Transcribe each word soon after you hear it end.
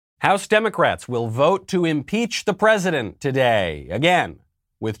House Democrats will vote to impeach the president today, again,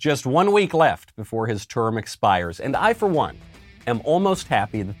 with just 1 week left before his term expires. And I, for one, am almost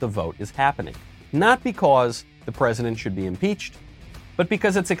happy that the vote is happening. Not because the president should be impeached, but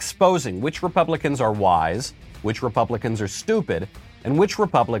because it's exposing which Republicans are wise, which Republicans are stupid, and which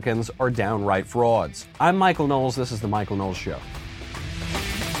Republicans are downright frauds. I'm Michael Knowles. This is The Michael Knowles Show.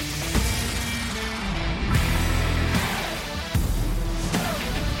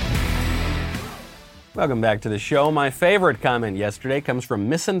 Welcome back to the show. My favorite comment yesterday comes from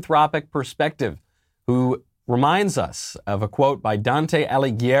Misanthropic Perspective, who reminds us of a quote by Dante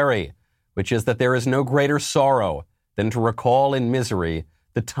Alighieri, which is that there is no greater sorrow than to recall in misery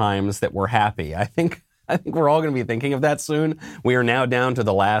the times that were happy. I think we're all going to be thinking of that soon. We are now down to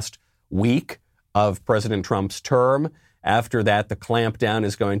the last week of President Trump's term. After that, the clampdown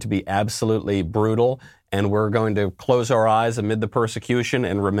is going to be absolutely brutal, and we're going to close our eyes amid the persecution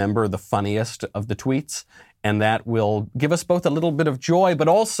and remember the funniest of the tweets, and that will give us both a little bit of joy, but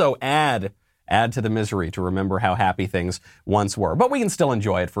also add to the misery to remember how happy things once were. But we can still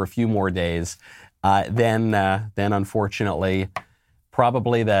enjoy it for a few more days. Then unfortunately,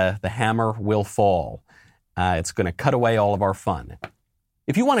 probably the hammer will fall. It's going to cut away all of our fun.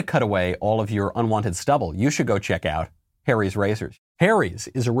 If you want to cut away all of your unwanted stubble, you should go check out Harry's Razors. Harry's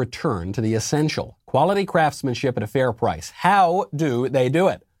is a return to the essential. Quality craftsmanship at a fair price. How do they do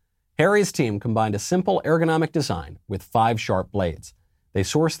it? Harry's team combined a simple ergonomic design with 5 sharp blades. They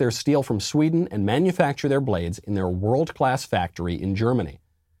source their steel from Sweden and manufacture their blades in their world-class factory in Germany.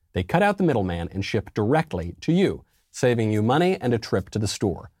 They cut out the middleman and ship directly to you, saving you money and a trip to the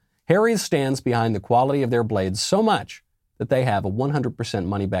store. Harry's stands behind the quality of their blades so much that they have a 100%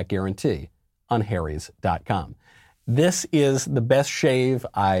 money-back guarantee on harrys.com. This is the best shave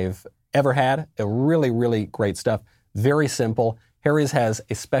I've ever had. A really, really great stuff. Very simple. Harry's has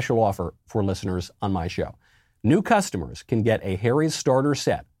a special offer for listeners on my show. New customers can get a Harry's starter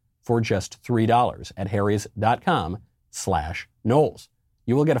set for just $3 at harrys.com/Knowles.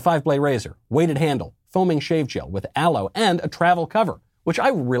 You will get a 5-blade razor, weighted handle, foaming shave gel with aloe, and a travel cover, which I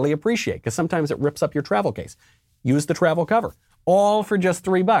really appreciate because sometimes it rips up your travel case. Use the travel cover. All for just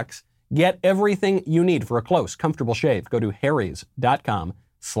 $3. Get everything you need for a close, comfortable shave. Go to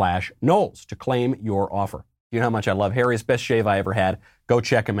harrys.com/Knowles to claim your offer. You know how much I love Harry's. Best shave I ever had. Go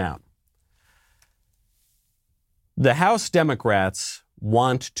check him out. The House Democrats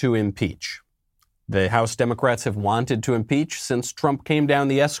want to impeach. The House Democrats have wanted to impeach since Trump came down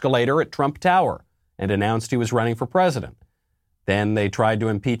the escalator at Trump Tower and announced he was running for president. Then they tried to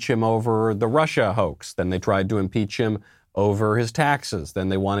impeach him over the Russia hoax. Then they tried to impeach him over his taxes. Then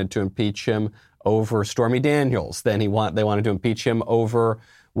they wanted to impeach him over Stormy Daniels. Then they wanted to impeach him over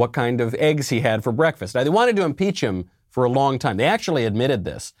what kind of eggs he had for breakfast. Now, they wanted to impeach him for a long time. They actually admitted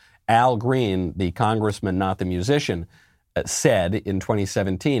this. Al Green, the congressman, not the musician, said in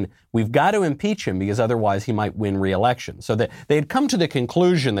 2017, we've got to impeach him because otherwise he might win re-election. So they had come to the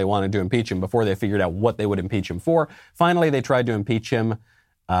conclusion they wanted to impeach him before they figured out what they would impeach him for. Finally, they tried to impeach him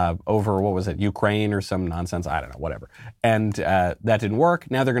over, what was it, Ukraine or some nonsense? I don't know, whatever. And that didn't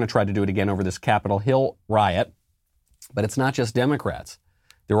work. Now they're going to try to do it again over this Capitol Hill riot. But it's not just Democrats.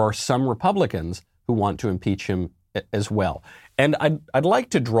 There are some Republicans who want to impeach him as well. And I'd like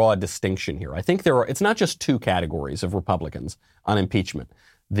to draw a distinction here. I think it's not just 2 categories of Republicans on impeachment.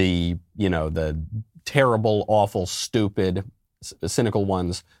 The terrible, awful, stupid, cynical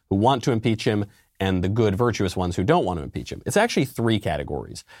ones who want to impeach him and the good, virtuous ones who don't want to impeach him. It's actually 3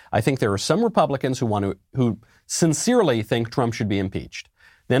 categories. I think there are some Republicans who sincerely think Trump should be impeached.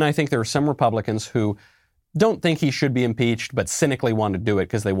 Then I think there are some Republicans who don't think he should be impeached, but cynically want to do it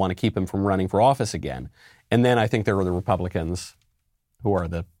because they want to keep him from running for office again. And then I think there are the Republicans who are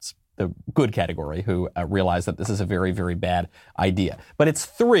the good category who realize that this is a very, very bad idea. But it's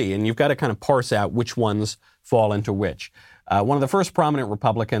 3, and you've got to kind of parse out which ones fall into which. One of the first prominent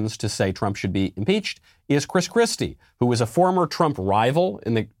Republicans to say Trump should be impeached is Chris Christie, who was a former Trump rival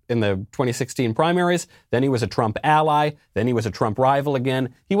in the 2016 primaries. Then he was a Trump ally. Then he was a Trump rival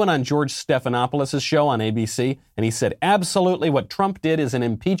again. He went on George Stephanopoulos' show on ABC, and he said, absolutely what Trump did is an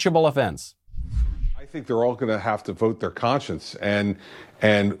impeachable offense. I think they're all going to have to vote their conscience and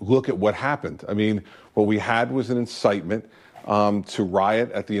look at what happened. I mean, what we had was an incitement to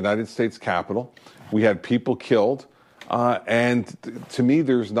riot at the United States Capitol. We had people killed. And to me,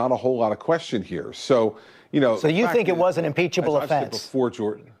 there's not a whole lot of question here. So, So you think it was an impeachable offense? Before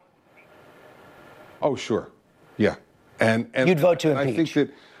Jordan. Oh, sure. Yeah. And you'd vote to impeach. I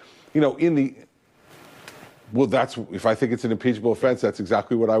think that, Well, that's if I think it's an impeachable offense, that's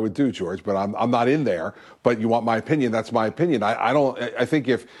exactly what I would do, George. But I'm not in there. But you want my opinion? That's my opinion. I don't. I think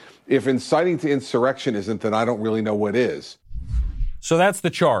if inciting to insurrection isn't, then I don't really know what is. So that's the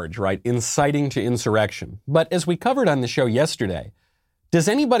charge, right? Inciting to insurrection. But as we covered on the show yesterday, does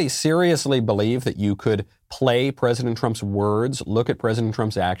anybody seriously believe that you could play President Trump's words, look at President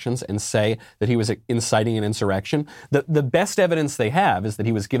Trump's actions, and say that he was inciting an insurrection? The best evidence they have is that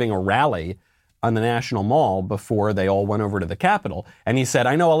he was giving a rally on the National Mall before they all went over to the Capitol. And he said,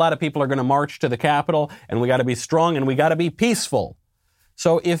 I know a lot of people are going to march to the Capitol, and we got to be strong, and we got to be peaceful.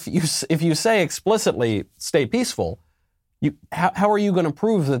 So if you say explicitly, stay peaceful, how are you going to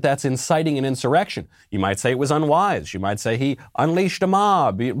prove that that's inciting an insurrection? You might say it was unwise. You might say he unleashed a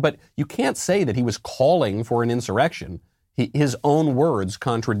mob. But you can't say that he was calling for an insurrection. His own words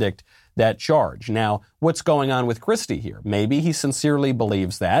contradict that charge. Now, what's going on with Christie here? Maybe he sincerely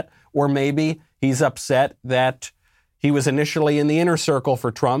believes that, or maybe he's upset that he was initially in the inner circle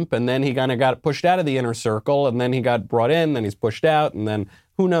for Trump, and then he kind of got pushed out of the inner circle, and then he got brought in, then he's pushed out, and then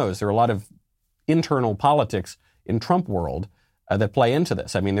who knows? There are a lot of internal politics in Trump world that play into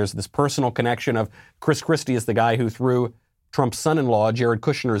this. I mean, there's this personal connection of Chris Christie is the guy who threw Trump's son-in-law, Jared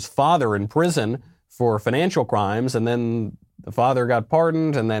Kushner's father, in prison for financial crimes, and then the father got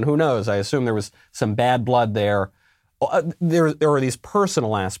pardoned, and then who knows? I assume there was some bad blood there. There are these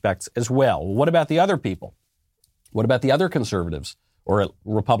personal aspects as well. What about the other people? What about the other conservatives, or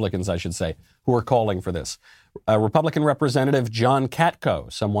Republicans, I should say, who are calling for this? Republican Representative John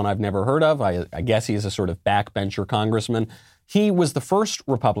Katko, someone I've never heard of. I guess he's a sort of backbencher congressman. He was the first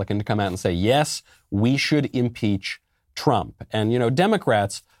Republican to come out and say, yes, we should impeach Trump. And, you know,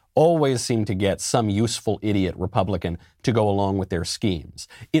 Democrats always seem to get some useful idiot Republican to go along with their schemes.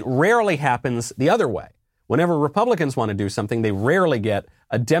 It rarely happens the other way. Whenever Republicans want to do something, they rarely get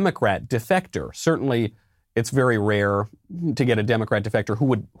a Democrat defector. Certainly, it's very rare to get a Democrat defector who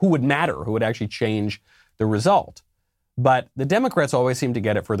would matter, who would actually change the result. But the Democrats always seem to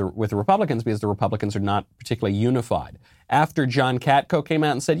get it with the Republicans because the Republicans are not particularly unified. After John Katko came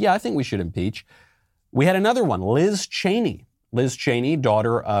out and said, yeah, I think we should impeach, we had another one, Liz Cheney. Liz Cheney,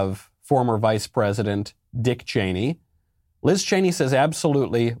 daughter of former Vice President Dick Cheney. Liz Cheney says,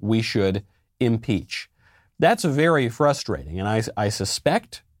 absolutely, we should impeach. That's very frustrating, and I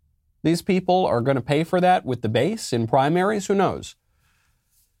suspect these people are going to pay for that with the base in primaries. Who knows?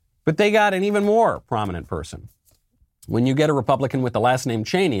 But they got an even more prominent person. When you get a Republican with the last name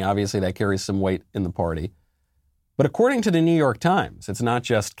Cheney, obviously that carries some weight in the party. But according to the New York Times, it's not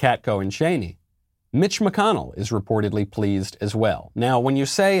just Katko and Cheney. Mitch McConnell is reportedly pleased as well. Now, when you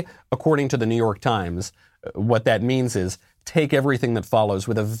say, according to the New York Times, what that means is take everything that follows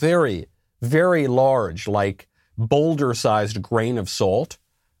with a very, very large, like boulder-sized grain of salt.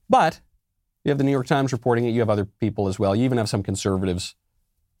 But you have the New York Times reporting it. You have other people as well. You even have some conservatives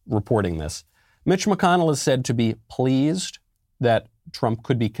reporting this. Mitch McConnell is said to be pleased that Trump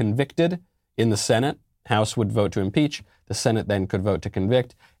could be convicted in the Senate. House would vote to impeach. The Senate then could vote to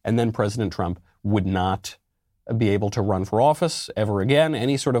convict. And then President Trump would not be able to run for office ever again,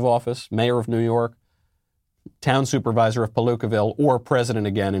 any sort of office, mayor of New York, town supervisor of Palookaville, or president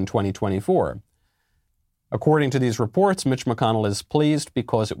again in 2024. According to these reports, Mitch McConnell is pleased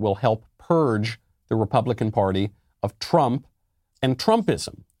because it will help purge the Republican Party of Trump and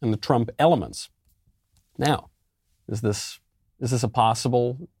Trumpism and the Trump elements. Now, is this a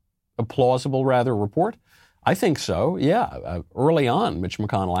plausible report? I think so, yeah. Early on, Mitch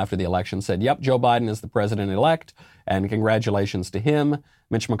McConnell, after the election, said, yep, Joe Biden is the president-elect, and congratulations to him.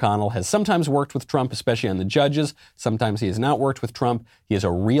 Mitch McConnell has sometimes worked with Trump, especially on the judges. Sometimes he has not worked with Trump. He is a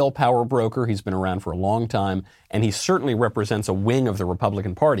real power broker. He's been around for a long time, and he certainly represents a wing of the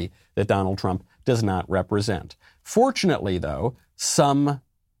Republican Party that Donald Trump does not represent. Fortunately, though, some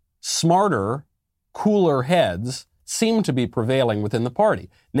smarter, cooler heads seem to be prevailing within the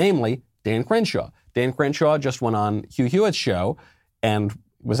party, namely Dan Crenshaw. Dan Crenshaw just went on Hugh Hewitt's show and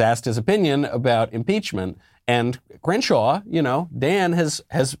was asked his opinion about impeachment. And Crenshaw, Dan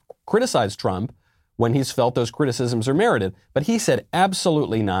has criticized Trump when he's felt those criticisms are merited. But he said,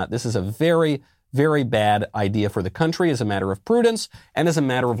 absolutely not. This is a very, very bad idea for the country as a matter of prudence and as a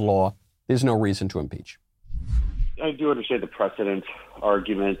matter of law. There's no reason to impeach. I do understand the precedent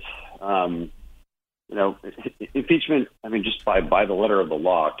argument. Impeachment, just by the letter of the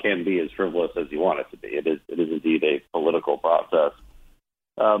law, can be as frivolous as you want it to be. It is indeed a political process.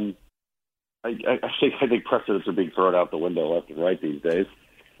 I think precedents are being thrown out the window left and right these days.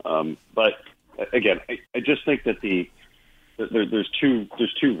 But again, I just think that there's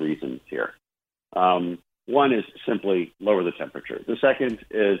two reasons here. One is simply lower the temperature. The second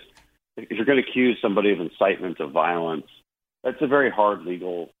is if you're going to accuse somebody of incitement of violence, that's a very hard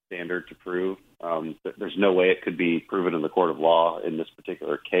legal standard to prove. There's no way it could be proven in the court of law in this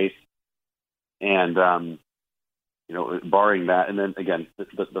particular case. And, barring that, and then again,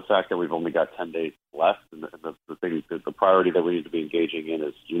 the fact that we've only got 10 days left, and the priority that we need to be engaging in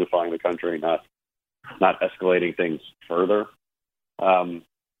is unifying the country, not escalating things further.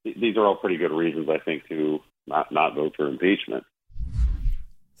 These are all pretty good reasons, I think, to not vote for impeachment.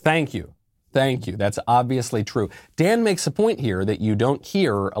 Thank you. That's obviously true. Dan makes a point here that you don't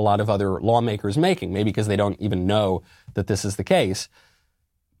hear a lot of other lawmakers making, maybe because they don't even know that this is the case.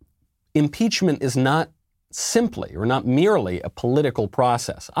 Impeachment is not simply or not merely a political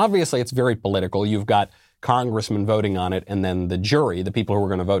process. Obviously, it's very political. You've got congressmen voting on it, and then the jury, the people who are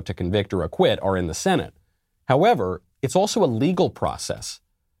going to vote to convict or acquit, are in the Senate. However, it's also a legal process.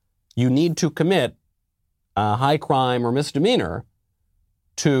 You need to commit a high crime or misdemeanor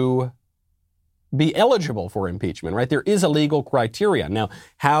to be eligible for impeachment, right? There is a legal criteria. Now,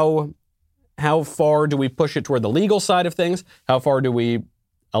 how far do we push it toward the legal side of things? How far do we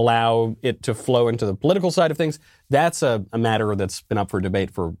allow it to flow into the political side of things? That's a matter that's been up for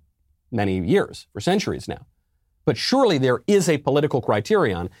debate for many years, for centuries now. But surely there is a political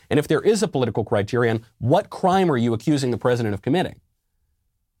criterion. And if there is a political criterion, what crime are you accusing the president of committing?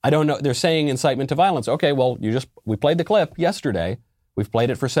 I don't know. They're saying incitement to violence. Okay, well, we played the clip yesterday. We've played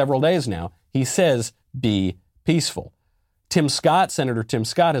it for several days now. He says, be peaceful. Senator Tim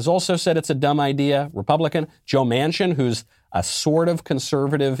Scott has also said it's a dumb idea, Republican. Joe Manchin, who's a sort of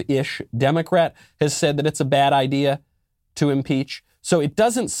conservative-ish Democrat, has said that it's a bad idea to impeach. So it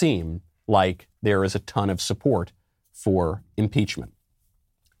doesn't seem like there is a ton of support for impeachment.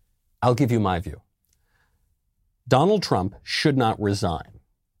 I'll give you my view. Donald Trump should not resign.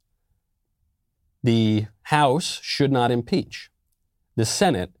 The House should not impeach. The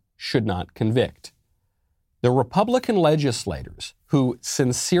Senate should not convict. The Republican legislators who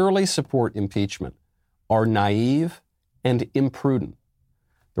sincerely support impeachment are naive and imprudent.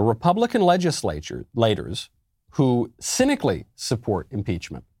 The Republican legislators who cynically support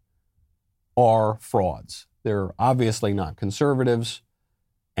impeachment are frauds. They're obviously not conservatives,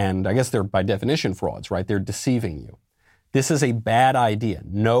 and I guess they're by definition frauds, right? They're deceiving you. This is a bad idea.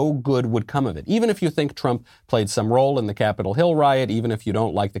 No good would come of it. Even if you think Trump played some role in the Capitol Hill riot, even if you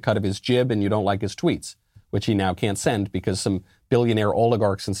don't like the cut of his jib and you don't like his tweets, which he now can't send because some billionaire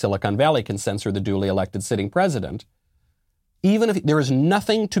oligarchs in Silicon Valley can censor the duly elected sitting president, even if there is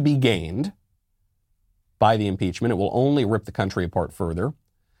nothing to be gained by the impeachment, it will only rip the country apart further.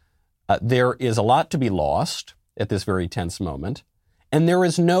 There is a lot to be lost at this very tense moment, and there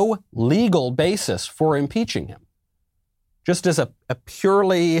is no legal basis for impeaching him. Just as a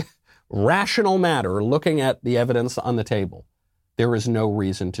purely rational matter, looking at the evidence on the table, there is no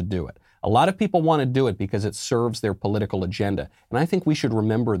reason to do it. A lot of people want to do it because it serves their political agenda. And I think we should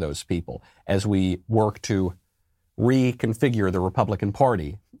remember those people as we work to reconfigure the Republican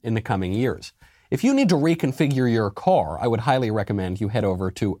Party in the coming years. If you need to reconfigure your car, I would highly recommend you head over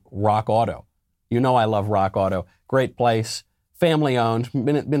to Rock Auto. You know I love Rock Auto. Great place. Family owned,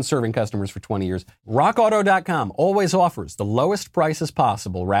 been serving customers for 20 years. RockAuto.com always offers the lowest prices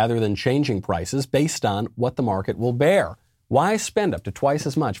possible rather than changing prices based on what the market will bear. Why spend up to twice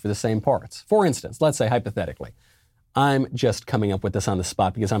as much for the same parts? For instance, let's say hypothetically, I'm just coming up with this on the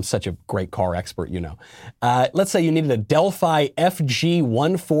spot because I'm such a great car expert, you know. Let's say you needed a Delphi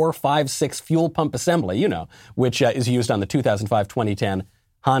FG1456 fuel pump assembly, you know, which is used on the 2005-2010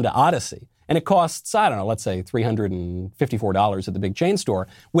 Honda Odyssey. And it costs, I don't know, let's say $354 at the big chain store.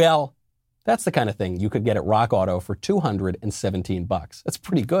 Well, that's the kind of thing you could get at Rock Auto for $217. That's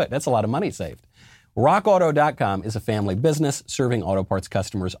pretty good. That's a lot of money saved. RockAuto.com is a family business serving auto parts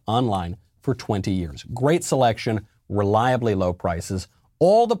customers online for 20 years. Great selection, reliably low prices,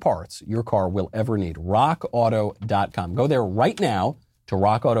 all the parts your car will ever need. RockAuto.com. Go there right now to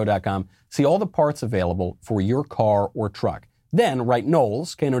RockAuto.com. See all the parts available for your car or truck. Then write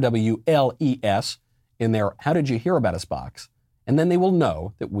Knowles, Knowles, in their How Did You Hear About Us box, and then they will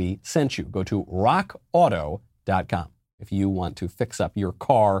know that we sent you. Go to rockauto.com if you want to fix up your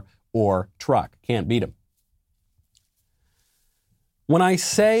car or truck. Can't beat them. When I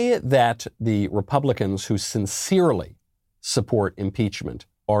say that the Republicans who sincerely support impeachment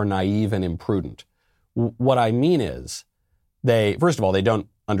are naive and imprudent, what I mean is first of all, they don't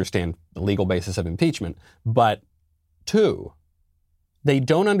understand the legal basis of impeachment, but two, they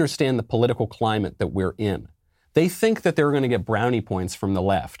don't understand the political climate that we're in. They think that they're going to get brownie points from the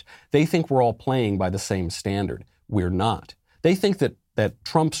left. They think we're all playing by the same standard. We're not. They think that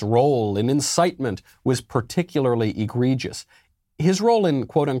Trump's role in incitement was particularly egregious. his role in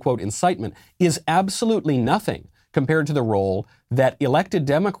quote-unquote incitement is absolutely nothing compared to the role that elected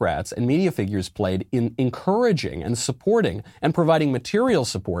Democrats and media figures played in encouraging and supporting and providing material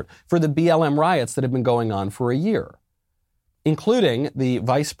support for the BLM riots that have been going on for a year, including the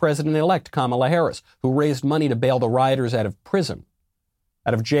Vice President-elect Kamala Harris, who raised money to bail the rioters out of prison,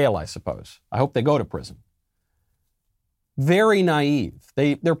 out of jail, I suppose. I hope they go to prison. Very naive.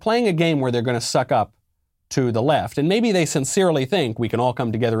 They're playing a game where they're going to suck up to the left, and maybe they sincerely think we can all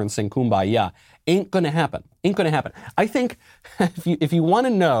come together and sing Kumbaya. Ain't going to happen. Ain't going to happen. I think if you want to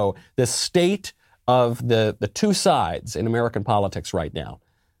know the state of the two sides in American politics right now,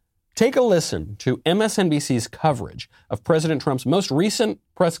 take a listen to MSNBC's coverage of President Trump's most recent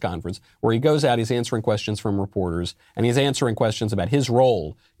press conference, where he goes out, he's answering questions from reporters, and he's answering questions about his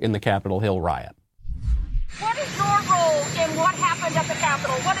role in the Capitol Hill riot. What is your role in what happened at the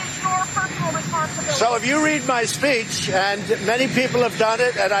Capitol? What is your personal responsibility? So if you read my speech, and many people have done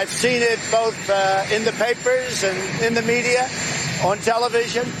it, and I've seen it both in the papers and in the media, on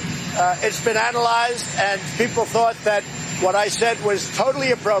television, it's been analyzed, and people thought that what I said was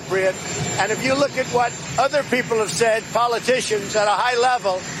totally appropriate. And if you look at what other people have said, politicians at a high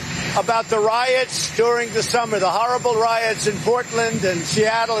level, about the riots during the summer, the horrible riots in Portland and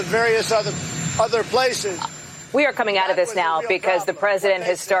Seattle and various other places. We are coming out of this now because the president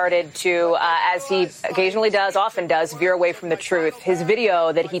has started to, as he occasionally does, often does, veer away from the truth. His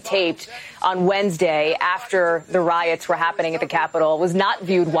video that he taped on Wednesday after the riots were happening at the Capitol was not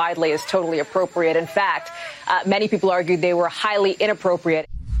viewed widely as totally appropriate. In fact, many people argued they were highly inappropriate.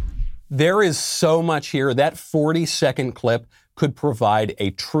 There is so much here. That 40-second clip could provide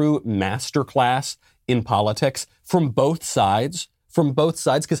a true masterclass in politics from both sides.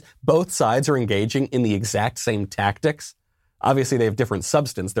 Because both sides are engaging in the exact same tactics. Obviously, they have different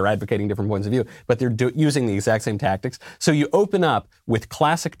substance. They're advocating different points of view, but they're using the exact same tactics. So you open up with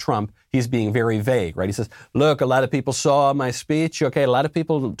classic Trump. He's being very vague, right? He says, look, a lot of people saw my speech. Okay, a lot of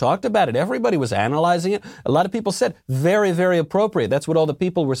people talked about it. Everybody was analyzing it. A lot of people said, very, very appropriate. That's what all the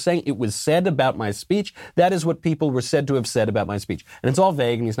people were saying. It was said about my speech. That is what people were said to have said about my speech. And it's all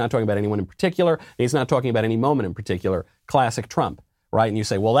vague, and he's not talking about anyone in particular. And he's not talking about any moment in particular. Classic Trump, right? And you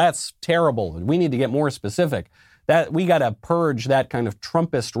say, well, that's terrible. We need to get more specific. That we got to purge that kind of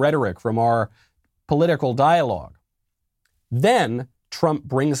Trumpist rhetoric from our political dialogue. Then Trump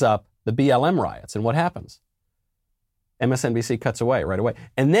brings up the BLM riots, and what happens? MSNBC cuts away right away.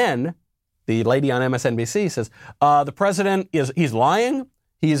 And then the lady on MSNBC says, the president he's lying.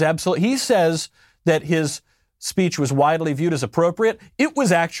 He says that his speech was widely viewed as appropriate. It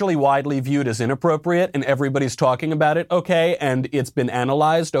was actually widely viewed as inappropriate, and everybody's talking about it, okay, and it's been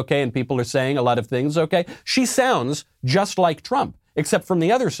analyzed, okay, and people are saying a lot of things, okay. She sounds just like Trump, except from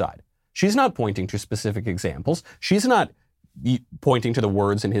the other side. She's not pointing to specific examples. She's not pointing to the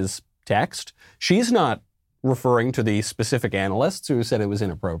words in his text. She's not referring to the specific analysts who said it was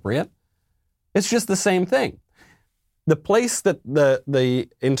inappropriate. It's just the same thing. The place that the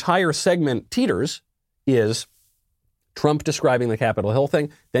entire segment teeters is Trump describing the Capitol Hill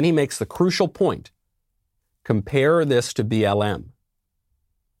thing. Then he makes the crucial point. Compare this to BLM.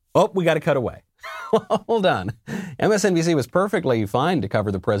 Oh, we got to cut away. Hold on. MSNBC was perfectly fine to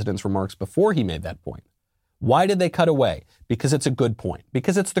cover the president's remarks before he made that point. Why did they cut away? Because it's a good point.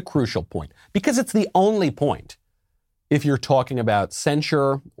 Because it's the crucial point. Because it's the only point. If you're talking about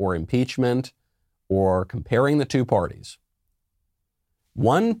censure or impeachment or comparing the two parties.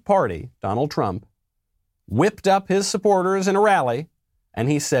 One party, Donald Trump, whipped up his supporters in a rally, and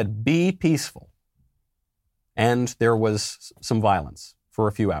he said, be peaceful. And there was some violence for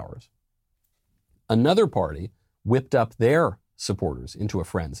a few hours. Another party whipped up their supporters into a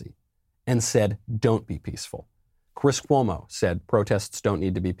frenzy and said, don't be peaceful. Chris Cuomo said protests don't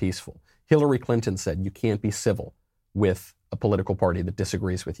need to be peaceful. Hillary Clinton said you can't be civil with a political party that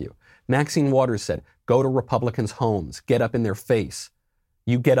disagrees with you. Maxine Waters said, go to Republicans' homes, get up in their face.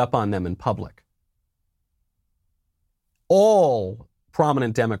 You get up on them in public. All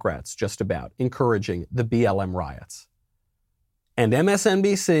prominent Democrats, just about, encouraging the BLM riots. And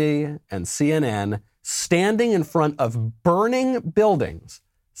MSNBC and CNN standing in front of burning buildings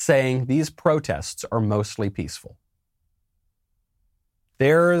saying these protests are mostly peaceful.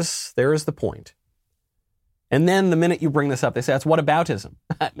 There's the point. And then the minute you bring this up, they say, that's whataboutism.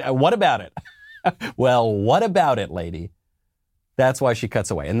 What about it? Well, what about it, lady? That's why she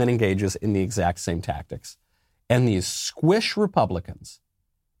cuts away and then engages in the exact same tactics. And these squish Republicans,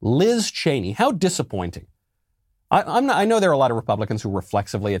 Liz Cheney, how disappointing. I know there are a lot of Republicans who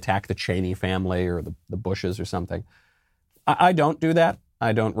reflexively attack the Cheney family or the Bushes or something. I don't do that.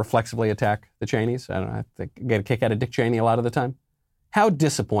 I don't reflexively attack the Cheneys. I get a kick out of Dick Cheney a lot of the time. How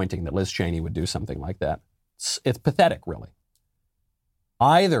disappointing that Liz Cheney would do something like that. It's pathetic, really.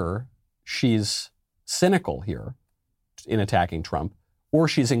 Either she's cynical here in attacking Trump, or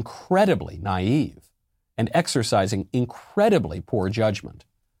she's incredibly naive and exercising incredibly poor judgment.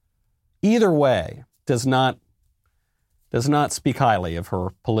 Either way does not speak highly of her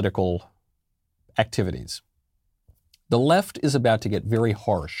political activities. The left is about to get very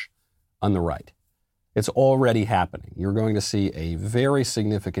harsh on the right. It's already happening. You're going to see a very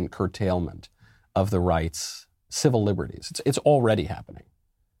significant curtailment of the right's civil liberties. It's already happening,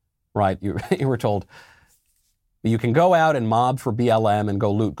 right? You were told you can go out and mob for BLM and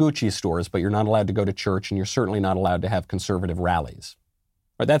go loot Gucci stores, but you're not allowed to go to church, and you're certainly not allowed to have conservative rallies.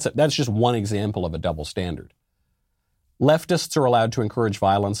 Right? That's just one example of a double standard. Leftists are allowed to encourage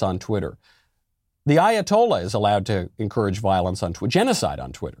violence on Twitter. The Ayatollah is allowed to encourage violence on Twitter, genocide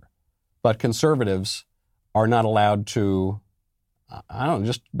on Twitter. But conservatives are not allowed to,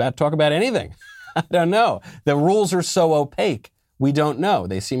 just about talk about anything. I don't know. The rules are so opaque, we don't know.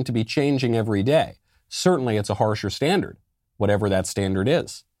 They seem to be changing every day. Certainly it's a harsher standard, whatever that standard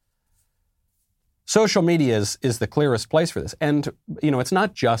is. Social media is the clearest place for this. And, it's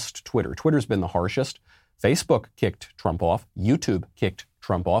not just Twitter. Twitter's been the harshest. Facebook kicked Trump off. YouTube kicked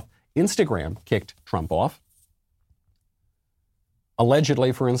Trump off. Instagram kicked Trump off,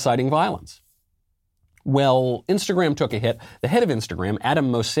 allegedly for inciting violence. Well, Instagram took a hit. The head of Instagram, Adam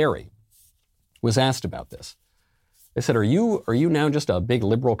Mosseri, was asked about this. They said, are you now just a big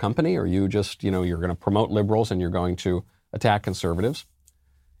liberal company? Or are you just, you're going to promote liberals and you're going to attack conservatives?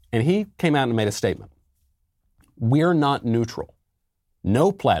 And he came out and made a statement. We're not neutral.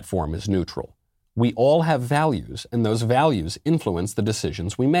 No platform is neutral. We all have values, and those values influence the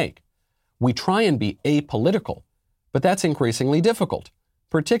decisions we make. We try and be apolitical, but that's increasingly difficult,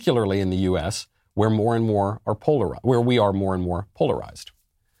 particularly in the U.S., where we are more and more polarized.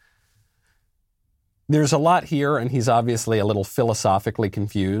 There's a lot here, and he's obviously a little philosophically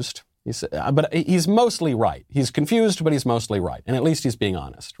confused. But he's mostly right. He's confused, but he's mostly right. And at least he's being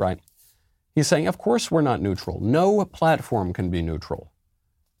honest, right? He's saying, of course we're not neutral. No platform can be neutral.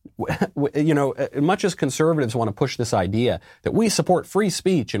 Much as conservatives want to push this idea that we support free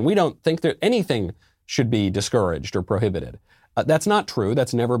speech and we don't think that anything should be discouraged or prohibited. That's not true.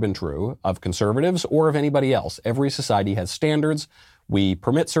 That's never been true of conservatives or of anybody else. Every society has standards. We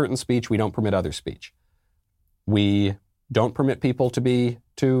permit certain speech. We don't permit other speech. We don't permit people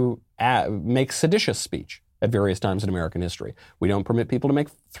to make seditious speech at various times in American history. We don't permit people to make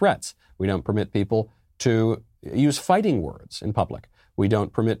threats. We don't permit people to use fighting words in public. We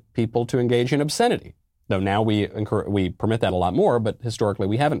don't permit people to engage in obscenity, though now we permit that a lot more, but historically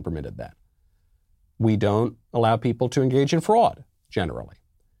we haven't permitted that. We don't allow people to engage in fraud, generally.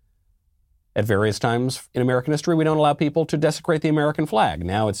 At various times in American history, we don't allow people to desecrate the American flag.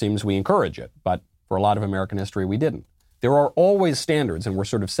 Now it seems we encourage it, but for a lot of American history, we didn't. There are always standards, and we're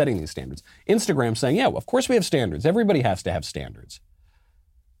sort of setting these standards. Instagram's saying, yeah, well, of course we have standards. Everybody has to have standards.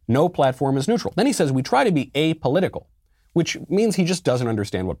 No platform is neutral. Then he says we try to be apolitical, which means he just doesn't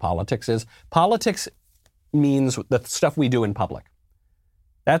understand what politics is. Politics means the stuff we do in public.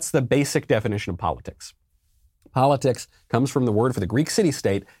 That's the basic definition of politics. Politics comes from the word for the Greek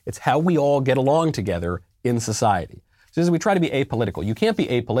city-state. It's how we all get along together in society. So we try to be apolitical. You can't be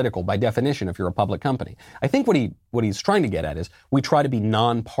apolitical by definition if you're a public company. I think what he's trying to get at is we try to be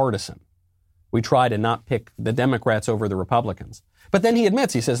nonpartisan. We try to not pick the Democrats over the Republicans. But then he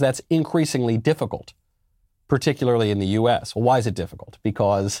admits, he says that's increasingly difficult, particularly in the U.S. Well, why is it difficult?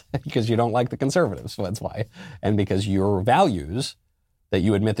 Because you don't like the conservatives. So that's why. And because your values that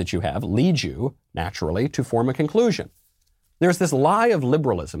you admit that you have lead you, naturally, to form a conclusion. There's this lie of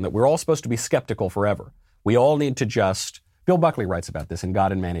liberalism that we're all supposed to be skeptical forever. We all need to Bill Buckley writes about this in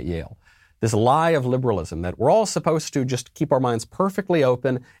God and Man at Yale. This lie of liberalism that we're all supposed to just keep our minds perfectly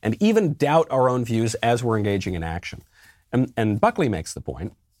open and even doubt our own views as we're engaging in action. And Buckley makes the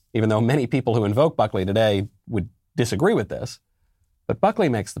point, even though many people who invoke Buckley today would disagree with this, but Buckley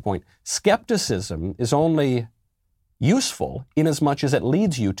makes the point, skepticism is only useful in as much as it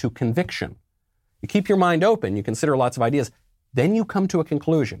leads you to conviction. You keep your mind open, you consider lots of ideas, then you come to a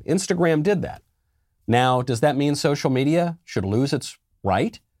conclusion. Instagram did that. Now, does that mean social media should lose its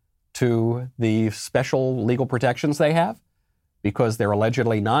right to the special legal protections they have because they're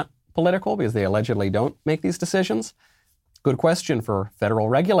allegedly not political, because they allegedly don't make these decisions? Good question for federal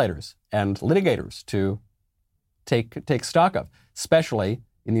regulators and litigators to take stock of, especially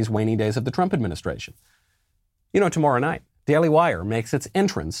in these waning days of the Trump administration. Tomorrow night, Daily Wire makes its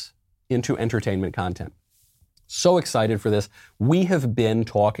entrance into entertainment content. So excited for this. We have been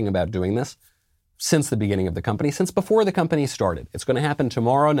talking about doing this since the beginning of the company, since before the company started. It's going to happen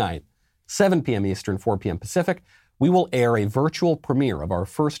tomorrow night, 7 p.m. Eastern, 4 p.m. Pacific. We will air a virtual premiere of our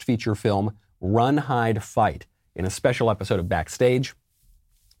first feature film, Run, Hide, Fight, in a special episode of Backstage.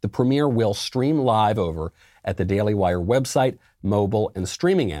 The premiere will stream live over at the Daily Wire website, mobile, and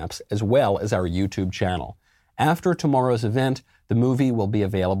streaming apps, as well as our YouTube channel. After tomorrow's event, the movie will be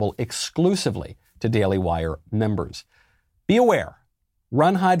available exclusively to Daily Wire members. Be aware,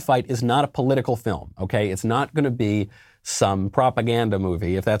 Run, Hide, Fight is not a political film, okay? It's not going to be some propaganda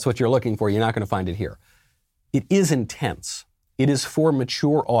movie. If that's what you're looking for, you're not going to find it here. It is intense. It is for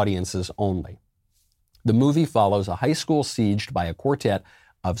mature audiences only. The movie follows a high school sieged by a quartet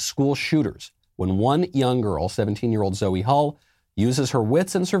of school shooters when one young girl, 17-year-old Zoe Hull, uses her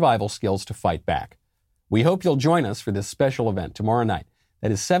wits and survival skills to fight back. We hope you'll join us for this special event tomorrow night.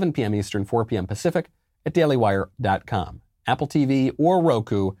 That is 7 p.m. Eastern, 4 p.m. Pacific at dailywire.com, Apple TV or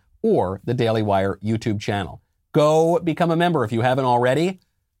Roku, or the Daily Wire YouTube channel. Go become a member if you haven't already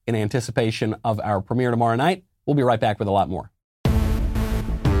in anticipation of our premiere tomorrow night. We'll be right back with a lot more.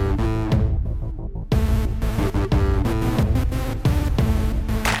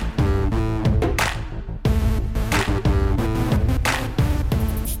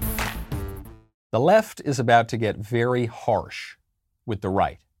 The left is about to get very harsh with the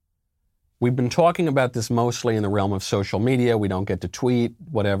right. We've been talking about this mostly in the realm of social media. We don't get to tweet,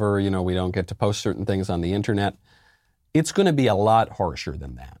 whatever, we don't get to post certain things on the internet. It's going to be a lot harsher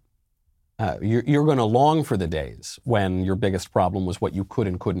than that. You're going to long for the days when your biggest problem was what you could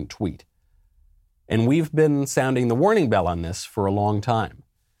and couldn't tweet. And we've been sounding the warning bell on this for a long time.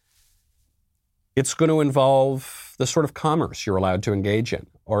 It's going to involve the sort of commerce you're allowed to engage in.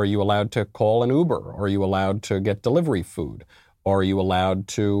 Or are you allowed to call an Uber? Or are you allowed to get delivery food? Or are you allowed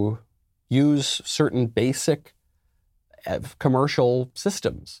to use certain basic commercial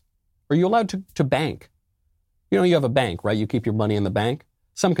systems? Are you allowed to bank? You have a bank, right? You keep your money in the bank.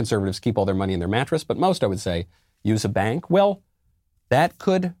 Some conservatives keep all their money in their mattress, but most, I would say, use a bank. Well, that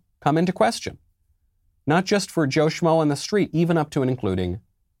could come into question. Not just for Joe Schmo on the street, even up to and including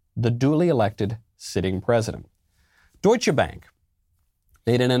the duly elected sitting president. Deutsche Bank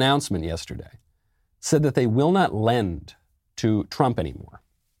made an announcement yesterday, said that they will not lend to Trump anymore.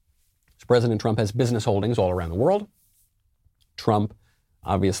 So President Trump has business holdings all around the world. Trump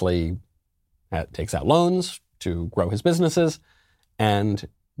obviously takes out loans to grow his businesses, and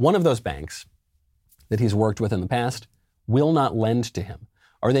one of those banks that he's worked with in the past will not lend to him.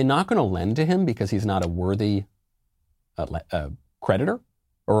 Are they not going to lend to him because he's not a worthy creditor?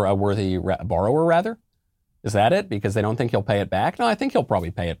 Or a worthy borrower, rather? Is that it? Because they don't think he'll pay it back? No, I think he'll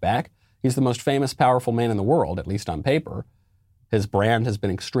probably pay it back. He's the most famous, powerful man in the world, at least on paper. His brand has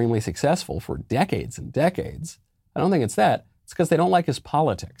been extremely successful for decades and decades. I don't think it's that. It's because they don't like his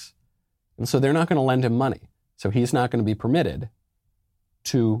politics. And so they're not going to lend him money. So he's not going to be permitted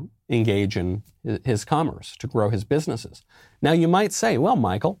to engage in his commerce, to grow his businesses. Now, you might say, well,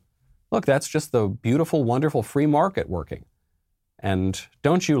 Michael, look, that's just the beautiful, wonderful free market working. And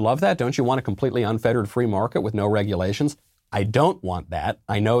don't you love that? Don't you want a completely unfettered free market with no regulations? I don't want that.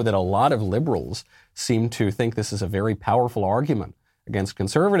 I know that a lot of liberals seem to think this is a very powerful argument against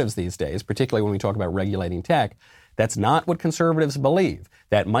conservatives these days, particularly when we talk about regulating tech. That's not what conservatives believe.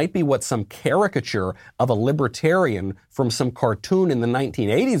 That might be what some caricature of a libertarian from some cartoon in the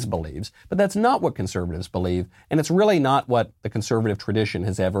 1980s believes, but that's not what conservatives believe, and it's really not what the conservative tradition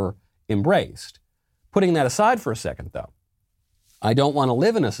has ever embraced. Putting that aside for a second, though, I don't want to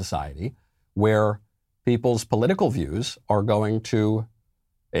live in a society where people's political views are going to,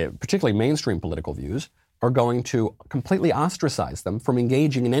 particularly mainstream political views, are going to completely ostracize them from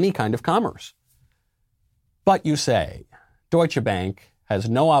engaging in any kind of commerce. But you say, Deutsche Bank has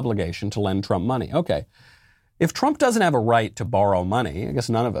no obligation to lend Trump money. Okay, if Trump doesn't have a right to borrow money, I guess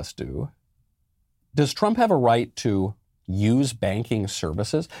none of us do, does Trump have a right to use banking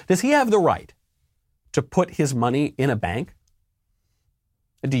services? Does he have the right to put his money in a bank?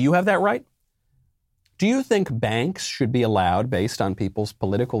 Do you have that right? Do you think banks should be allowed, based on people's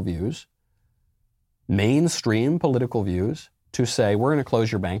political views, mainstream political views, to say, we're going to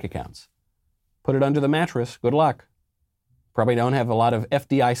close your bank accounts? Put it under the mattress. Good luck. Probably don't have a lot of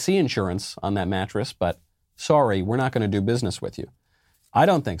FDIC insurance on that mattress, but sorry, we're not going to do business with you. I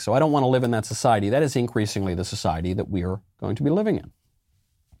don't think so. I don't want to live in that society. That is increasingly the society that we are going to be living in.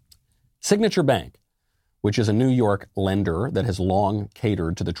 Signature Bank, which is a New York lender that has long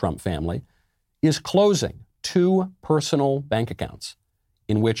catered to the Trump family, is closing 2 personal bank accounts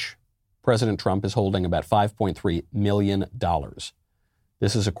in which President Trump is holding about $5.3 million.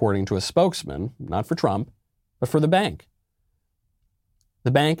 This is according to a spokesman, not for Trump, but for the bank.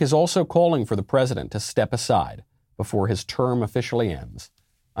 The bank is also calling for the president to step aside before his term officially ends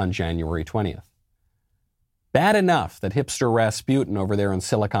on January 20th. Bad enough that hipster Rasputin over there in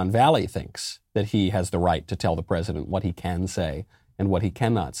Silicon Valley thinks that he has the right to tell the president what he can say and what he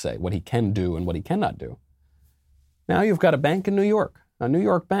cannot say, what he can do and what he cannot do. Now you've got a bank in New York, a New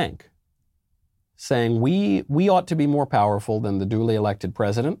York bank, saying we ought to be more powerful than the duly elected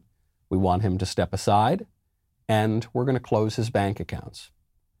president. We want him to step aside, and we're going to close his bank accounts.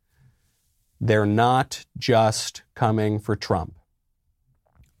 They're not just coming for Trump.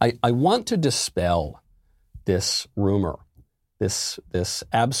 I want to dispel this rumor, this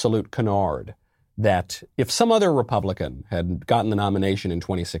absolute canard, that if some other Republican had gotten the nomination in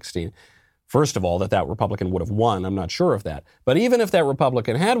 2016, first of all, that Republican would have won. I'm not sure of that. But even if that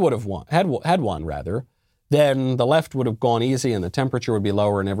Republican had won, then the left would have gone easy and the temperature would be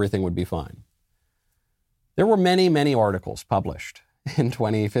lower and everything would be fine. There were many, many articles published in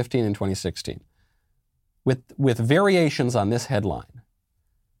 2015 and 2016 with variations on this headline.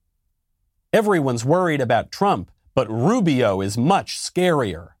 Everyone's worried about Trump, but Rubio is much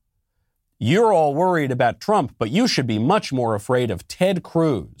scarier. You're all worried about Trump, but you should be much more afraid of Ted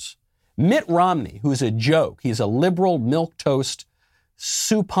Cruz. Mitt Romney, who's a joke, he's a liberal, milquetoast,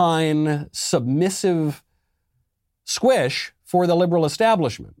 supine, submissive squish for the liberal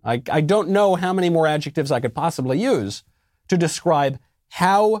establishment. I don't know how many more adjectives I could possibly use to describe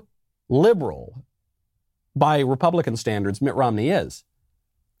how liberal, by Republican standards, Mitt Romney is.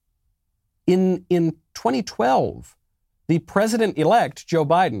 In 2012, the president-elect, Joe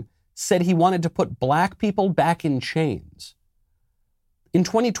Biden, said he wanted to put black people back in chains. In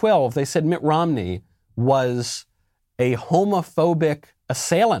 2012, they said Mitt Romney was a homophobic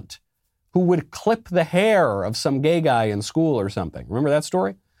assailant who would clip the hair of some gay guy in school or something. Remember that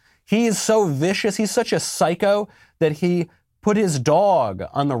story? He is so vicious, he's such a psycho that he put his dog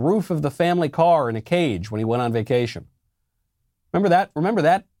on the roof of the family car in a cage when he went on vacation. Remember that? Remember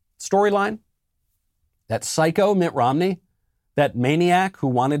that storyline? That psycho Mitt Romney? That maniac who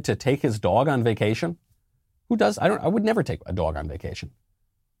wanted to take his dog on vacation? Who does? I would never take a dog on vacation.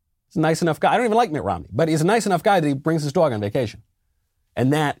 He's a nice enough guy. I don't even like Mitt Romney, but he's a nice enough guy that he brings his dog on vacation.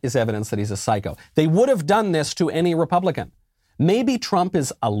 And that is evidence that he's a psycho. They would have done this to any Republican. Maybe Trump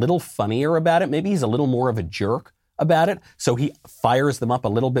is a little funnier about it. Maybe he's a little more of a jerk about it, so he fires them up a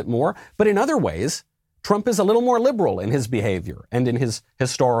little bit more. But in other ways, Trump is a little more liberal in his behavior and in his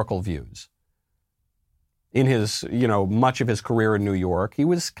historical views. In his, much of his career in New York, he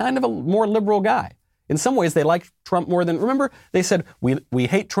was kind of a more liberal guy. In some ways, they liked Trump more than, remember, they said, we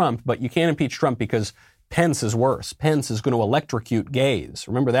hate Trump, but you can't impeach Trump because Pence is worse. Pence is going to electrocute gays.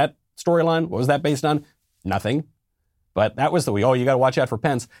 Remember that storyline? What was that based on? Nothing. But that was you got to watch out for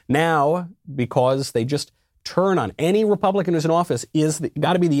Pence. Now, because they just turn on any Republican who's in office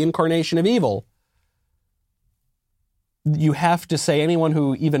got to be the incarnation of evil, you have to say anyone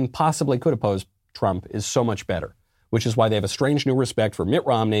who even possibly could oppose Trump is so much better, which is why they have a strange new respect for Mitt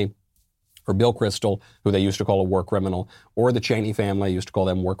Romney, or Bill Kristol, who they used to call a war criminal, or the Cheney family used to call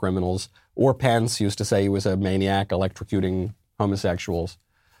them war criminals, or Pence used to say he was a maniac electrocuting homosexuals.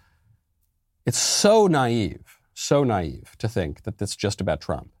 It's so naive to think that it's just about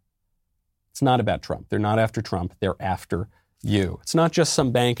Trump. It's not about Trump. They're not after Trump. They're after you. It's not just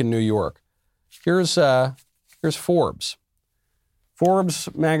some bank in New York. Here's Forbes.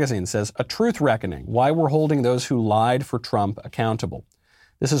 Forbes magazine says, A Truth Reckoning, Why We're Holding Those Who Lied for Trump Accountable.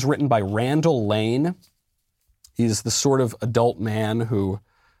 This is written by Randall Lane. He's the sort of adult man who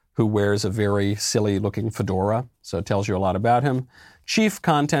wears a very silly-looking fedora, so it tells you a lot about him. Chief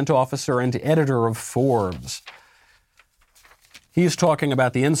Content Officer and editor of Forbes. He's talking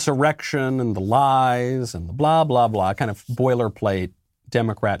about the insurrection and the lies and the blah, blah, blah, kind of boilerplate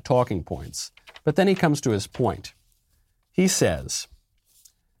Democrat talking points. But then he comes to his point. He says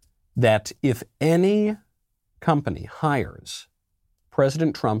that if any company hires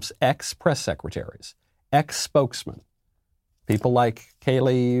President Trump's ex-press secretaries, ex-spokesmen, people like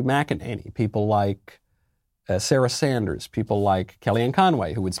Kayleigh McEnany, people like Sarah Sanders, people like Kellyanne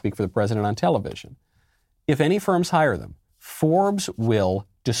Conway, who would speak for the president on television, if any firms hire them, Forbes will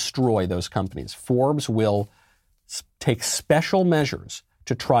destroy those companies. Forbes will take special measures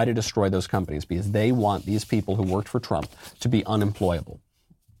to try to destroy those companies because they want these people who worked for Trump to be unemployable.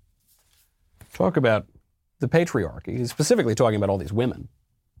 Talk about the patriarchy. He's specifically talking about all these women.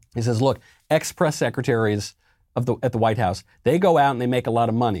 He says, look, ex-press secretaries at the White House, they go out and they make a lot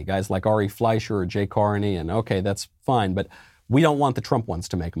of money. Guys like Ari Fleischer or Jay Carney, and okay, that's fine, but we don't want the Trump ones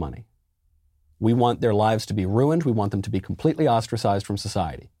to make money. We want their lives to be ruined. We want them to be completely ostracized from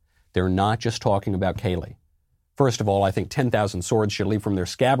society. They're not just talking about Kayleigh. First of all, I think 10,000 swords should leap from their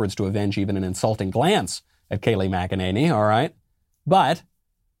scabbards to avenge even an insulting glance at Kayleigh McEnany, all right? But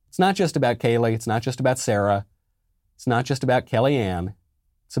it's not just about Kayleigh. It's not just about Sarah. It's not just about Kellyanne.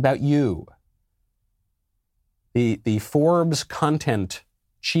 It's about you. The Forbes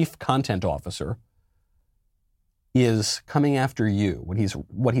chief content officer is coming after you.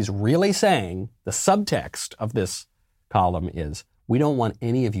 What he's really saying, the subtext of this column is, we don't want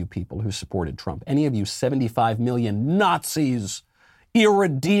any of you people who supported Trump, any of you 75 million Nazis,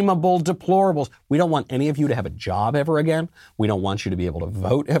 irredeemable deplorables. We don't want any of you to have a job ever again. We don't want you to be able to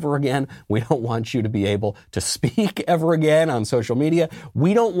vote ever again. We don't want you to be able to speak ever again on social media.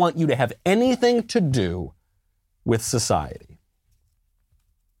 We don't want you to have anything to do with society.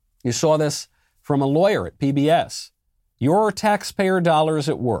 You saw this from a lawyer at PBS. Your taxpayer dollars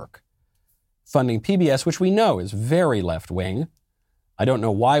at work, funding PBS, which we know is very left-wing. I don't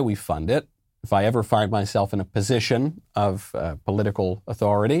know why we fund it. If I ever find myself in a position of political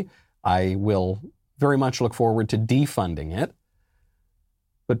authority, I will very much look forward to defunding it.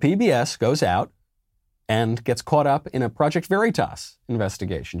 But PBS goes out and gets caught up in a Project Veritas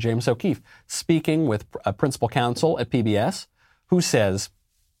investigation. James O'Keefe speaking with a principal counsel at PBS who says,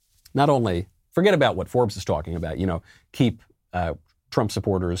 not only forget about what Forbes is talking about, keep Trump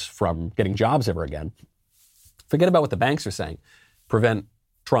supporters from getting jobs ever again. Forget about what the banks are saying. Prevent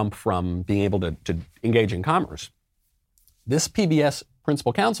Trump from being able to engage in commerce. This PBS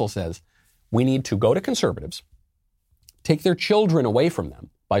principal counsel says we need to go to conservatives, take their children away from them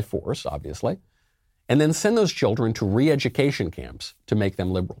by force, obviously, and then send those children to re-education camps to make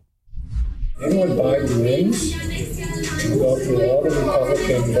them liberal. And when Biden wins, you go through all the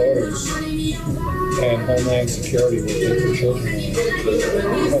Republican voters and Homeland Security will take the children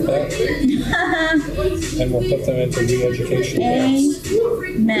away. And we'll put them into re-education camps.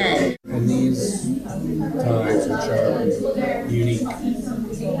 Amen. In these times, which are unique, Trump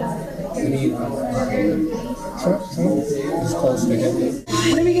is close to him.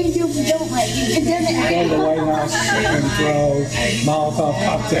 What are we going to do if we don't like it? It doesn't Go to the White House and throw Molotov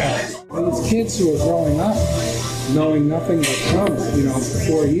cocktails. These kids who are growing up knowing nothing but Trump,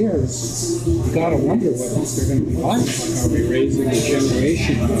 for 4 years, you got to wonder what they're going to be like. Are we raising a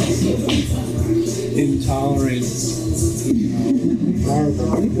generation of intolerant,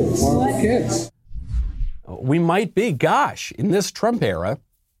 horrible people, horrible kids? We might be, in this Trump era,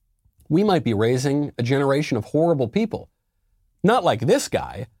 we might be raising a generation of horrible people. Not like this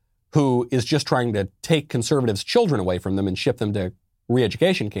guy, who is just trying to take conservatives' children away from them and ship them to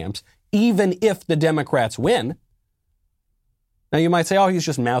re-education camps, even if the Democrats win. Now, you might say, oh, he's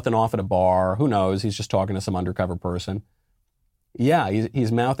just mouthing off at a bar. Who knows? He's just talking to some undercover person. Yeah, he's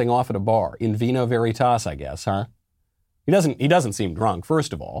mouthing off at a bar. In vino veritas, I guess, huh? He doesn't seem drunk,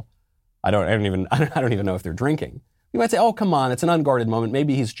 first of all. I don't even know if they're drinking. You might say, oh, come on, it's an unguarded moment.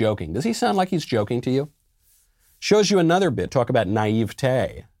 Maybe he's joking. Does he sound like he's joking to you? Shows you another bit. Talk about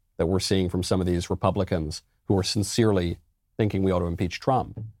naivete that we're seeing from some of these Republicans who are sincerely thinking we ought to impeach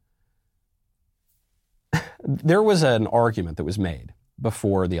Trump. There was an argument that was made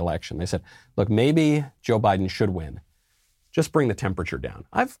before the election. They said, look, maybe Joe Biden should win. Just bring the temperature down.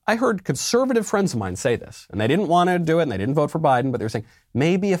 I heard conservative friends of mine say this, and they didn't want to do it, and they didn't vote for Biden, but they were saying,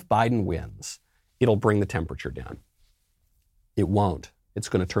 maybe if Biden wins, it'll bring the temperature down. It won't. It's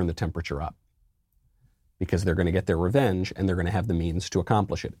going to turn the temperature up because they're going to get their revenge, and they're going to have the means to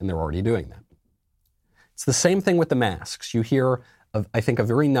accomplish it, and they're already doing that. It's the same thing with the masks. You hear, I think, a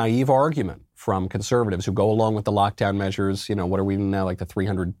very naive argument from conservatives who go along with the lockdown measures. What are we now, like the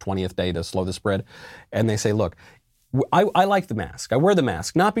 320th day to slow the spread? And they say, look, I like the mask. I wear the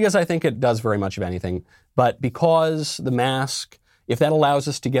mask, not because I think it does very much of anything, but because the mask, if that allows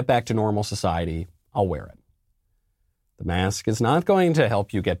us to get back to normal society, I'll wear it. The mask is not going to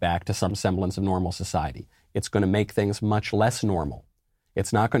help you get back to some semblance of normal society. It's going to make things much less normal.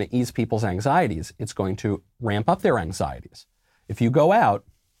 It's not going to ease people's anxieties. It's going to ramp up their anxieties. If you go out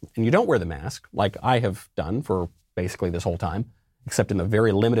and you don't wear the mask, like I have done for basically this whole time, except in the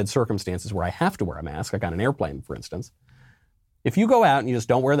very limited circumstances where I have to wear a mask, like on an airplane, for instance. If you go out and you just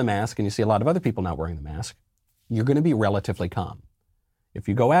don't wear the mask and you see a lot of other people not wearing the mask, you're going to be relatively calm. If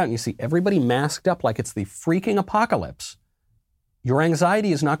you go out and you see everybody masked up like it's the freaking apocalypse, your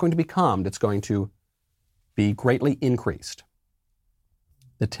anxiety is not going to be calmed. It's going to be greatly increased.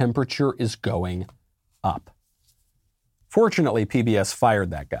 The temperature is going up. Fortunately, PBS fired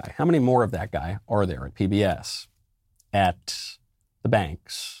that guy. How many more of that guy are there at PBS, at the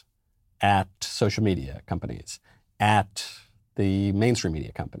banks, at social media companies, at the mainstream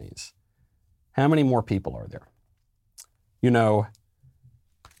media companies? How many more people are there?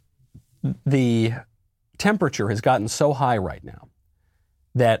 The temperature has gotten so high right now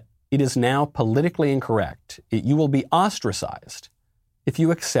that it is now politically incorrect. You will be ostracized if you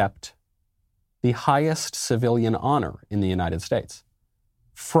accept the highest civilian honor in the United States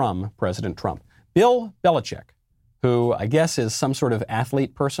from President Trump. Bill Belichick, who I guess is some sort of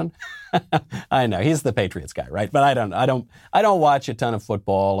athlete person. I know he's the Patriots guy, right? But I don't watch a ton of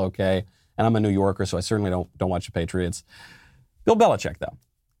football, okay? And I'm a New Yorker, so I certainly don't watch the Patriots. Bill Belichick, though,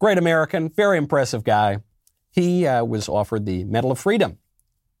 great American, very impressive guy. He was offered the Medal of Freedom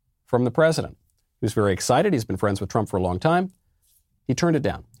from the president. He was very excited. He's been friends with Trump for a long time. He turned it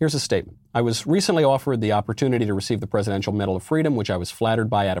down. Here's his statement. I was recently offered the opportunity to receive the Presidential Medal of Freedom, which I was flattered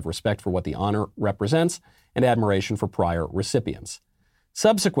by out of respect for what the honor represents and admiration for prior recipients.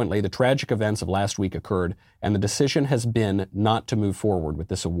 Subsequently, the tragic events of last week occurred, and the decision has been not to move forward with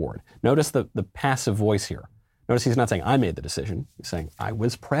this award. Notice the passive voice here. Notice he's not saying, I made the decision. He's saying, I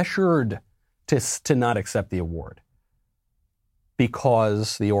was pressured to not accept the award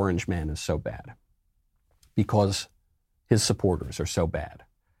because the orange man is so bad, because his supporters are so bad,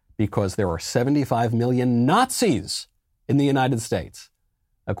 because there are 75 million Nazis in the United States,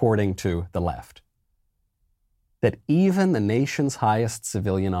 according to the left, that even the nation's highest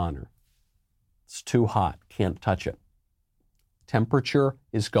civilian honor, it's too hot, can't touch it. Temperature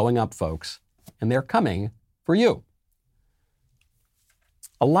is going up, folks, and they're coming for you.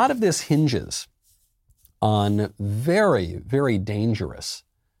 A lot of this hinges on very, very dangerous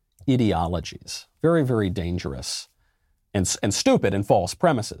ideologies, very, very dangerous and stupid and false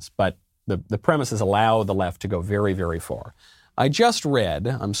premises. But the premises allow the left to go very, very far. I just read,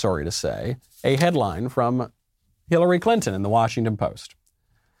 I'm sorry to say, a headline from Hillary Clinton in the Washington Post.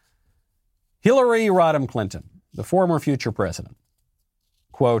 Hillary Rodham Clinton, the former future president,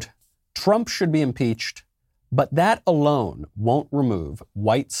 quote, Trump should be impeached, but that alone won't remove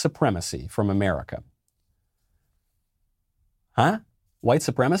white supremacy from America. Huh? White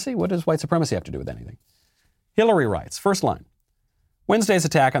supremacy? What does white supremacy have to do with anything? Hillary writes, first line, Wednesday's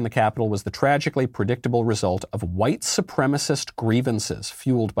attack on the Capitol was the tragically predictable result of white supremacist grievances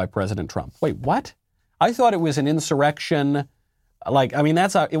fueled by President Trump. Wait, what? I thought it was an insurrection. I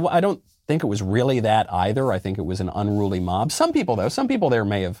don't think it was really that either. I think it was an unruly mob. Some people there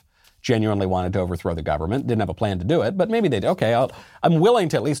may have genuinely wanted to overthrow the government, didn't have a plan to do it, but maybe they did. Okay, I'm willing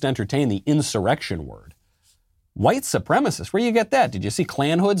to at least entertain the insurrection word. White supremacists, where do you get that? Did you see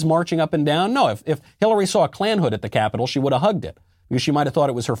Klan hoods marching up and down? No, if Hillary saw a Klan hood at the Capitol, she would have hugged it because she might have thought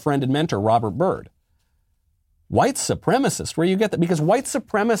it was her friend and mentor, Robert Byrd. White supremacist, where do you get that? Because white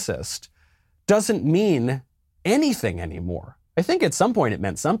supremacist doesn't mean anything anymore. I think at some point it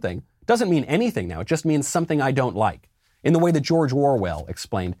meant something. It doesn't mean anything now. It just means something I don't like. In the way that George Orwell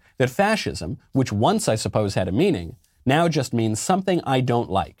explained that fascism, which once I suppose had a meaning, now just means something I don't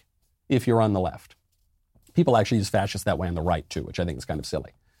like if you're on the left. People actually use fascist that way on the right too, which I think is kind of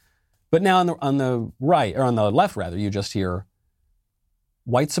silly. But now on the right, or on the left rather, you just hear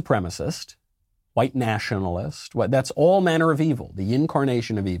white supremacist, white nationalist. That's all manner of evil, the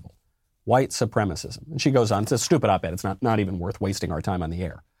incarnation of evil, white supremacism. And she goes on, it's a stupid op-ed. It's not even worth wasting our time on the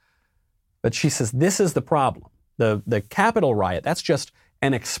air. But she says, this is the problem. The Capitol riot, that's just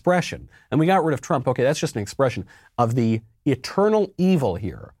an expression. And we got rid of Trump. Okay, that's just an expression of the eternal evil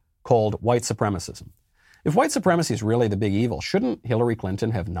here called white supremacism. If white supremacy is really the big evil, shouldn't Hillary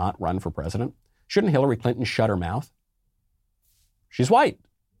Clinton have not run for president? Shouldn't Hillary Clinton shut her mouth? She's white,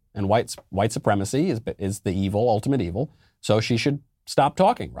 and white supremacy is the evil, ultimate evil, so she should stop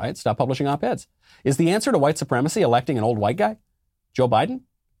talking, right? Stop publishing op-eds. Is the answer to white supremacy electing an old white guy? Joe Biden?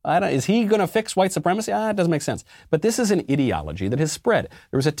 Is he going to fix white supremacy? It doesn't make sense. But this is an ideology that has spread.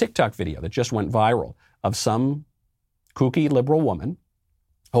 There was a TikTok video that just went viral of some kooky liberal woman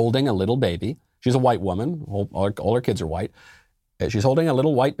holding a little baby. She's a white woman. All her kids are white. She's holding a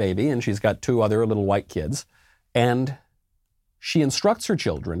little white baby, and she's got two other little white kids. And she instructs her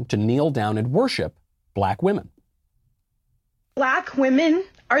children to kneel down and worship black women. Black women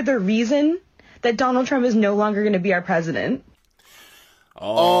are the reason that Donald Trump is no longer going to be our president.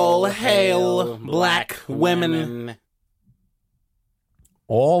 All hail black women.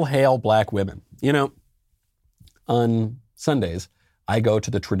 All hail black women. You know, on Sundays, I go to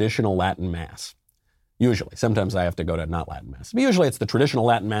the traditional Latin Mass. Usually. Sometimes I have to go to not Latin Mass. But usually it's the traditional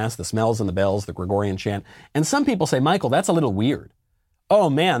Latin Mass, the smells and the bells, the Gregorian chant. And some people say, Michael, that's a little weird. Oh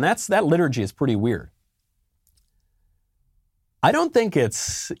man, that liturgy is pretty weird. I don't think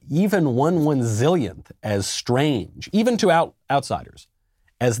it's even 1/1,000,000th as strange, even to outsiders,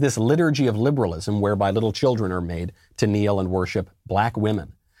 as this liturgy of liberalism whereby little children are made to kneel and worship black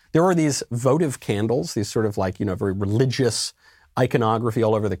women. There are these votive candles, these sort of very religious iconography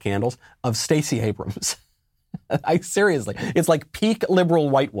all over the candles of Stacey Abrams. Seriously, it's like peak liberal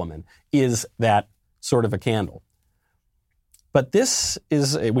white woman is that sort of a candle. But this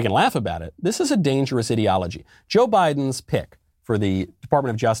is, we can laugh about it, this is a dangerous ideology. Joe Biden's pick for the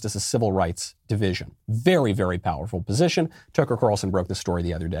Department of Justice's Civil Rights Division, very, very powerful position. Tucker Carlson broke the story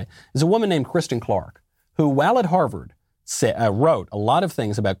the other day, is a woman named Kristen Clark, who, while at Harvard, wrote a lot of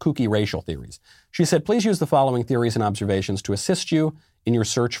things about kooky racial theories. She said, please use the following theories and observations to assist you in your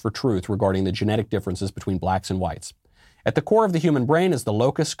search for truth regarding the genetic differences between blacks and whites. At the core of the human brain is the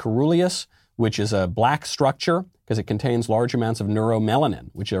locus coeruleus, which is a black structure because it contains large amounts of neuromelanin,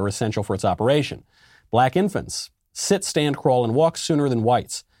 which are essential for its operation. Black infants sit, stand, crawl, and walk sooner than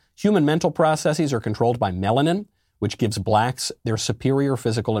whites. Human mental processes are controlled by melanin, which gives blacks their superior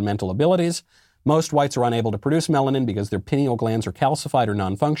physical and mental abilities. Most whites are unable to produce melanin because their pineal glands are calcified or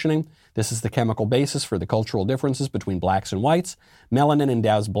non-functioning. This is the chemical basis for the cultural differences between blacks and whites. Melanin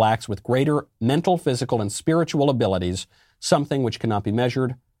endows blacks with greater mental, physical, and spiritual abilities, something which cannot be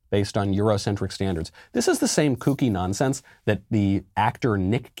measured based on Eurocentric standards. This is the same kooky nonsense that the actor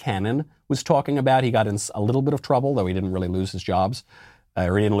Nick Cannon was talking about. He got in a little bit of trouble, though he didn't really lose his jobs,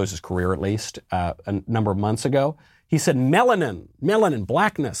 or he didn't lose his career at least, a number of months ago. He said, melanin,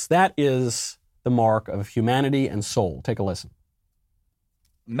 blackness, that is the mark of humanity and soul. Take a listen.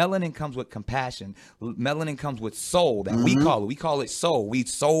 Melanin comes with compassion. Melanin comes with soul that we call it. We call it soul. We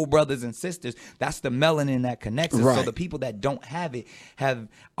soul brothers and sisters. That's the melanin that connects us. Right. So the people that don't have it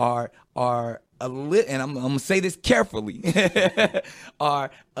are a little, and I'm gonna say this carefully, are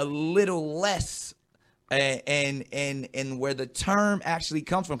a little less. And where the term actually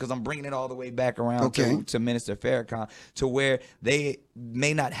comes from, because I'm bringing it all the way back around to Minister Farrakhan, to where they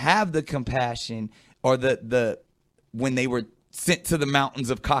may not have the compassion or the when they were sent to the mountains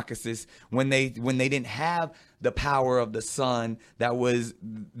of Caucasus, when they didn't have the power of the sun,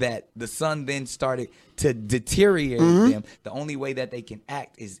 that the sun then started to deteriorate them. The only way that they can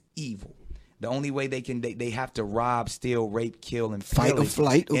act is evil. The only way they have to rob, steal, rape, kill, and fight or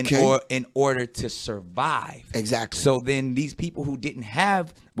flight, in order to survive. Exactly. So then these people who didn't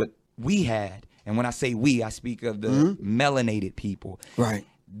have what we had, and when I say we, I speak of the melanated people. Right.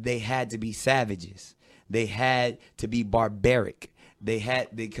 They had to be savages. They had to be barbaric.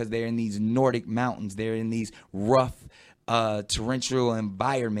 Because they're in these Nordic mountains. They're in these rough, torrential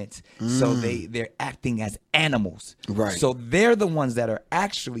environments. So they're acting as animals. Right. So they're the ones that are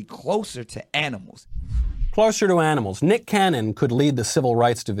actually closer to animals. Closer to animals. Nick Cannon could lead the Civil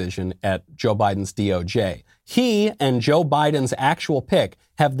Rights Division at Joe Biden's DOJ. He and Joe Biden's actual pick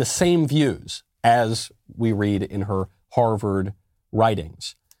have the same views as we read in her Harvard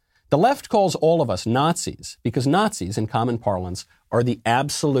writings. The left calls all of us Nazis because Nazis, in common parlance, are the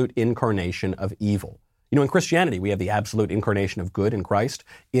absolute incarnation of evil. You know, in Christianity, we have the absolute incarnation of good in Christ.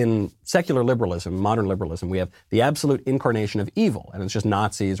 In secular liberalism, modern liberalism, we have the absolute incarnation of evil. And it's just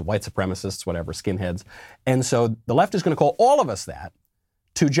Nazis, white supremacists, whatever, skinheads. And so the left is going to call all of us that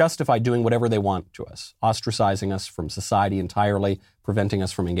to justify doing whatever they want to us, ostracizing us from society entirely, preventing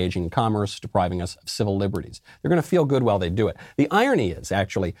us from engaging in commerce, depriving us of civil liberties. They're going to feel good while they do it. The irony is,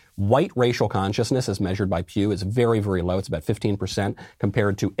 actually, white racial consciousness, as measured by Pew, is very, very low. It's about 15%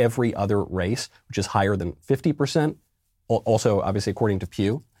 compared to every other race, which is higher than 50%. Also, obviously, according to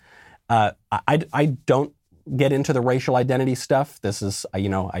Pew. I don't get into the racial identity stuff. This is,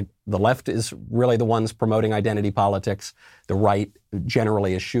 the left is really the ones promoting identity politics. The right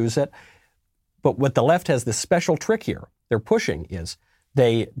generally eschews it. But what the left has this special trick here they're pushing is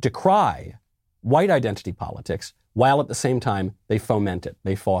they decry white identity politics while at the same time they foment it,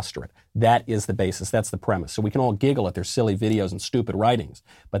 they foster it. That is the basis. That's the premise. So we can all giggle at their silly videos and stupid writings,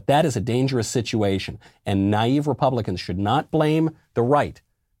 but that is a dangerous situation. And naive Republicans should not blame the right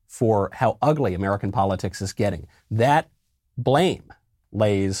for how ugly American politics is getting. That blame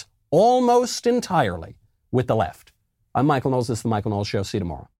lays almost entirely with the left. I'm Michael Knowles. This is The Michael Knowles Show. See you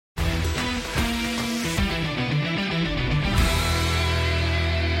tomorrow.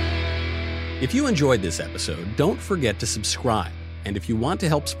 If you enjoyed this episode, don't forget to subscribe. And if you want to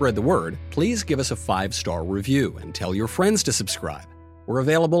help spread the word, please give us a 5-star review and tell your friends to subscribe. We're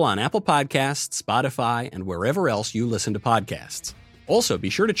available on Apple Podcasts, Spotify, and wherever else you listen to podcasts. Also, be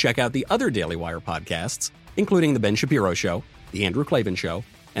sure to check out the other Daily Wire podcasts, including The Ben Shapiro Show, The Andrew Klavan Show,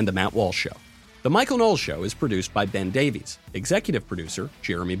 and The Matt Walsh Show. The Michael Knowles Show is produced by Ben Davies, executive producer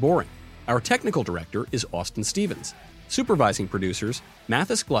Jeremy Boring. Our technical director is Austin Stevens. Supervising producers,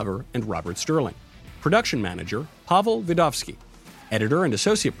 Mathis Glover and Robert Sterling. Production manager, Pavel Vidovsky. Editor and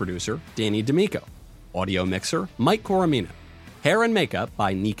associate producer, Danny D'Amico. Audio mixer, Mike Coromina. Hair and makeup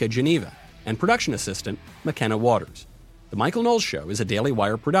by Nika Geneva. And production assistant, McKenna Waters. The Michael Knowles Show is a Daily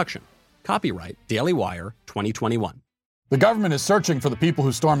Wire production. Copyright Daily Wire 2021. The government is searching for the people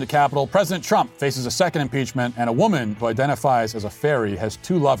who stormed the Capitol. President Trump faces a second impeachment, and a woman who identifies as a fairy has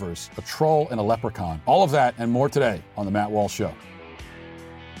two lovers, a troll and a leprechaun. All of that and more today on The Matt Walsh Show.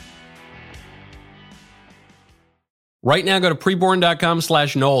 Right now, go to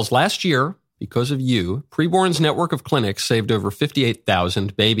preborn.com/Knowles. Last year, because of you, Preborn's network of clinics saved over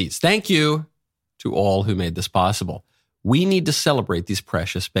 58,000 babies. Thank you to all who made this possible. We need to celebrate these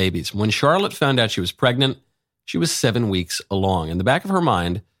precious babies. When Charlotte found out she was pregnant, she was 7 weeks along. In the back of her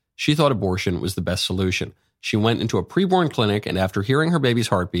mind, she thought abortion was the best solution. She went into a preborn clinic, and after hearing her baby's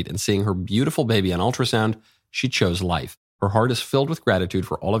heartbeat and seeing her beautiful baby on ultrasound, she chose life. Her heart is filled with gratitude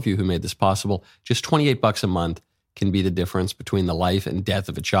for all of you who made this possible. Just $28 a month can be the difference between the life and death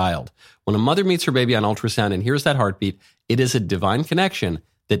of a child. When a mother meets her baby on ultrasound and hears that heartbeat, it is a divine connection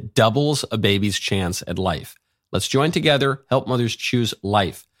that doubles a baby's chance at life. Let's join together, help mothers choose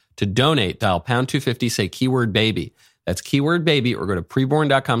life. To donate, dial pound 250, say keyword baby. That's keyword baby, or go to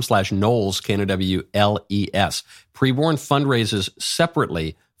preborn.com/Knowles, Knowles. Preborn fundraises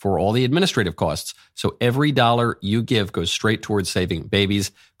separately for all the administrative costs. So every dollar you give goes straight towards saving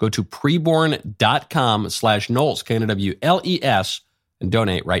babies. Go to preborn.com/Knowles, Knowles, and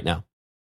donate right now.